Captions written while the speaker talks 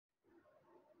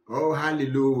Oh,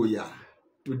 hallelujah.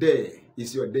 Today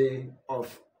is your day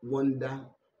of wonder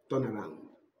turnaround.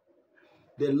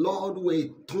 The Lord will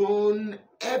turn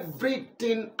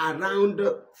everything around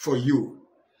for you.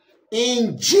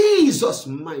 In Jesus'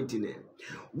 mighty name.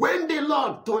 When the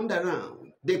Lord turned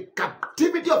around the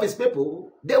captivity of his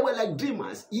people, they were like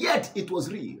dreamers, yet it was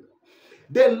real.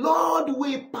 The Lord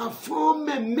will perform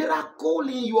a miracle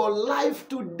in your life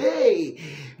today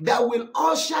that will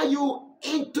usher you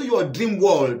into your dream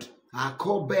world.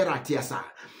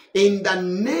 In the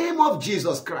name of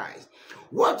Jesus Christ,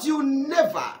 what you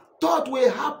never thought will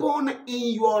happen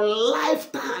in your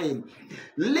lifetime,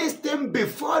 listen,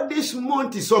 before this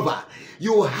month is over,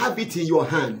 you have it in your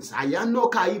hands. In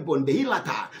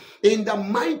the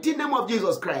mighty name of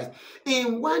Jesus Christ,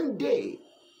 in one day,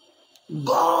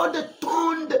 God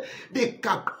turned the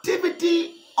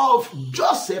captivity of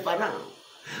Joseph around,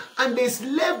 and the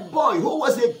slave boy who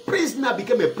was a prisoner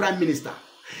became a prime minister.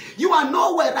 You are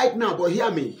nowhere right now, but hear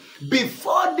me.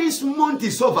 Before this month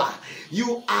is over,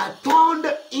 you are turned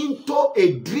into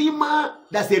a dreamer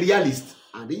that's a realist.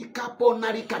 In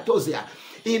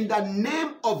the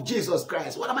name of Jesus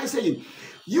Christ. What am I saying?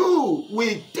 You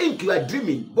will think you are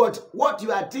dreaming, but what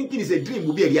you are thinking is a dream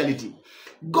will be a reality.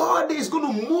 God is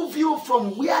going to move you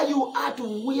from where you are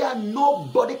to where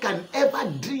nobody can ever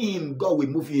dream God will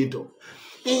move you into.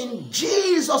 In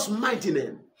Jesus' mighty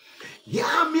name.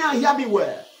 Hear me and hear me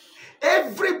well.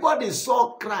 Everybody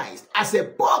saw Christ as a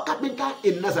poor carpenter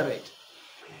in Nazareth.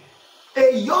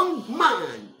 A young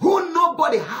man who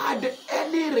nobody had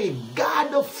any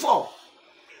regard for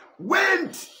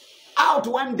went out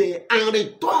one day and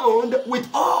returned with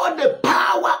all the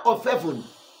power of heaven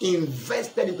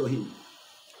invested into him.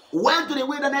 Went to the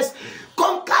wilderness,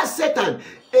 conquered Satan,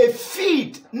 a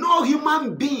feat no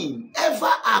human being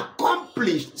ever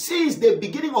accomplished since the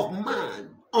beginning of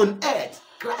man on earth.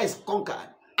 Christ conquered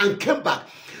and came back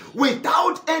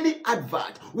without any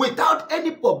advert, without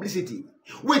any publicity,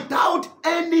 without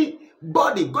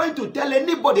anybody going to tell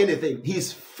anybody anything.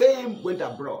 His fame went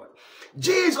abroad.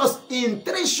 Jesus, in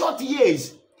 3 short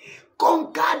years,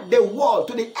 conquered the world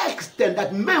to the extent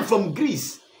that men from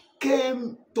Greece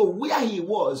came to where he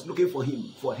was looking for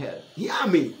him for help. Hear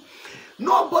me.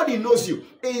 Nobody knows you.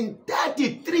 In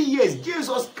 33 years,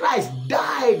 Jesus Christ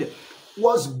died,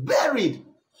 was buried.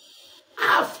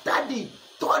 After the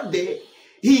 3rd day,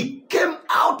 he came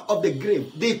out of the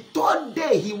grave. The 3rd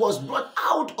day, he was brought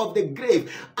out of the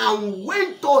grave and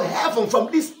went to heaven from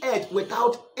this earth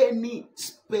without any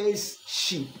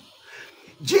spaceship.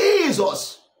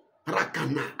 Jesus,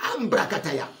 Rakana,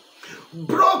 Ambrakataya,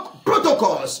 broke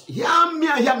protocols. Hear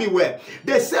me well.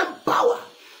 The same power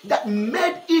that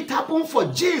made it happen for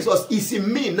Jesus is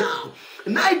in me now.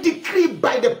 And I decree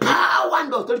by the power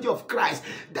and authority of Christ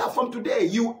that from today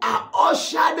you are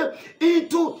ushered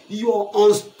into your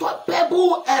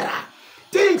unstoppable era.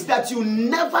 Things that you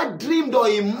never dreamed or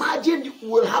imagined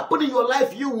will happen in your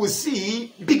life, you will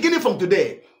see beginning from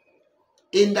today.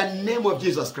 In the name of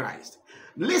Jesus Christ.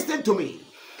 Listen to me.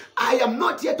 I am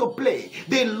not here to play.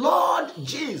 The Lord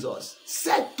Jesus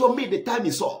said to me, the time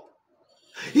is up.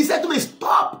 He said to me,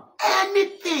 stop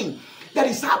anything that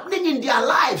is happening in their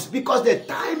lives because the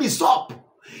time is up.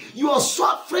 Your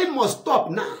suffering must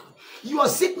stop now. Your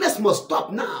sickness must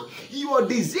stop now. Your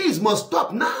disease must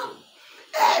stop now.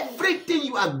 Everything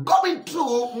you are going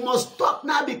through must stop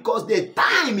now because the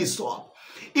time is up.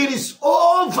 It is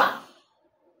over.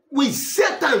 With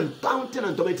Satan taunting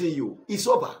and tormenting you, it's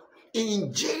over.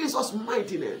 In Jesus'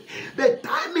 mighty name. The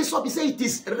time is up. He said it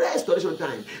is restoration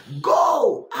time.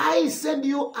 Go. I send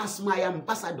you as my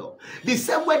ambassador. The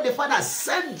same way the Father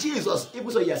sent Jesus,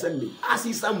 even so he has sent me as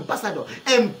his ambassador,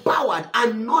 empowered,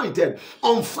 anointed,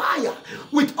 on fire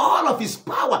with all of his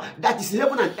power that is in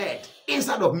heaven and earth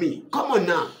inside of me. Come on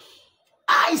now.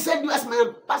 I send you as my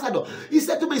ambassador. He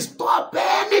said to me, stop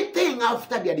anything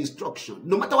after their destruction.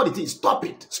 No matter what it is, stop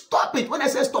it. Stop it. When I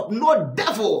say stop, no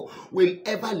devil will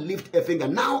ever lift a finger.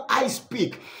 Now I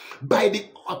speak by the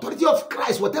authority of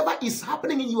Christ. Whatever is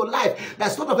happening in your life,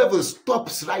 that sort of heaven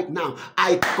stops right now.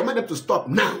 I command them to stop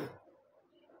now.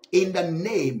 In the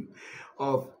name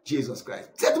of Jesus Christ.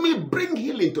 He said to me, bring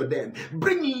healing to them,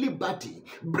 bring liberty,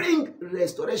 bring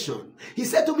restoration. He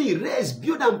said to me, raise,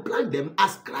 build and plant them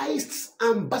as Christ's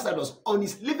ambassadors on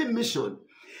his living mission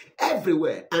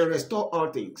everywhere and restore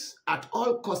all things at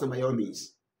all costs and by all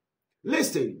means.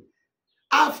 Listen,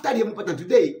 after the important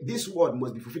today, this word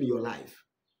must be fulfilled in your life.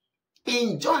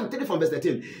 In John 3 from verse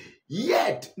 13,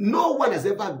 yet no one has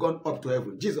ever gone up to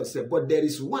heaven. Jesus said, but there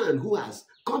is one who has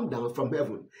come down from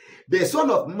heaven, the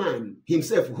Son of Man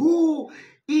himself, who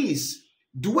is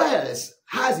dwells,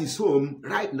 has his home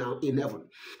right now in heaven.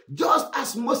 Just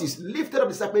as Moses lifted up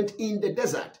the serpent in the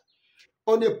desert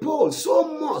on a pole,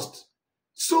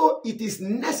 so it is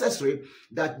necessary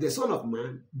that the Son of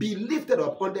Man be lifted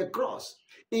up on the cross,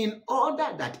 in order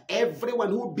that everyone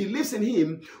who believes in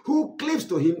him, who cleaves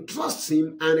to him, trusts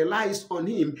him, and relies on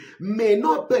him, may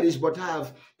not perish but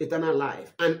have eternal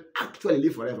life and actually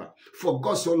live forever. For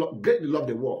God so greatly loved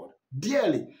the world,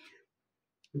 dearly,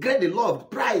 greatly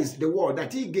loved, prized the world,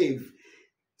 that he gave,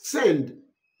 sent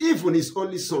even his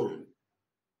only Son,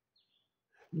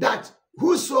 that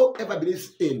whosoever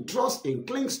believes in, trusts in,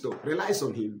 clings to, relies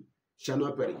on him, shall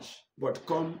not perish, but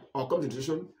come to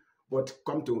destruction, but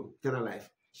come to eternal life.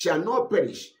 Shall not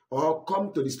perish or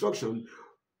come to destruction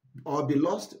or be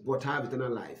lost, but have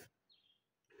eternal life.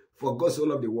 For God so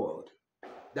loved the world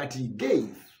that he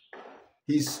gave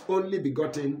his only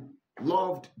begotten,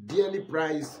 loved, dearly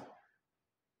prized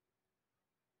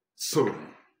Son.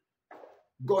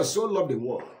 God so loved the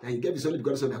world that he gave his only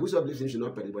begotten Son, that whosoever believes in him should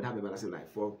not perish but have everlasting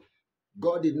life. For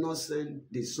God did not send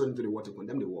the Son to the world to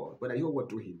condemn the world, but that the whole world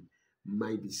through him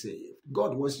might be saved.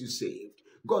 God wants you saved.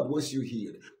 God wants you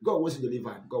healed. God wants you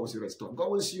delivered. God wants you restored. God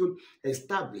wants you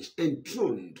established,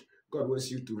 enthroned. God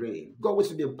wants you to reign. God wants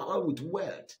you to be empowered with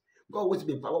wealth. God wants you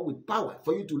to be empowered with power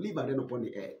for you to live and reign upon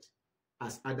the earth,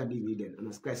 as Adam did in Eden, and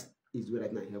as Christ is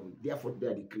right now in heaven. Therefore,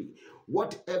 I decree,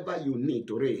 whatever you need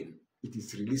to reign, it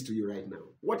is released to you right now.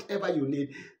 Whatever you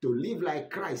need to live like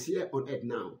Christ here on earth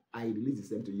now, I release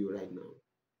them to you right now.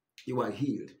 You are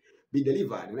healed, be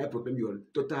delivered, and I proclaim your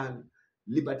total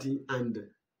liberty and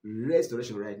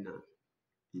restoration right now.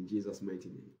 In Jesus' mighty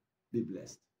name. Be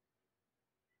blessed.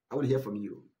 I want to hear from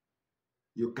you.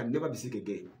 You can never be sick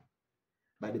again.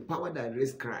 By the power that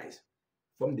raised Christ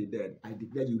from the dead, I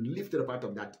declare you lifted up out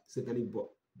of that satanic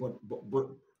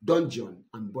dungeon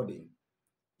and burden.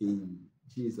 In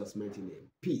Jesus' mighty name.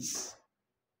 Peace.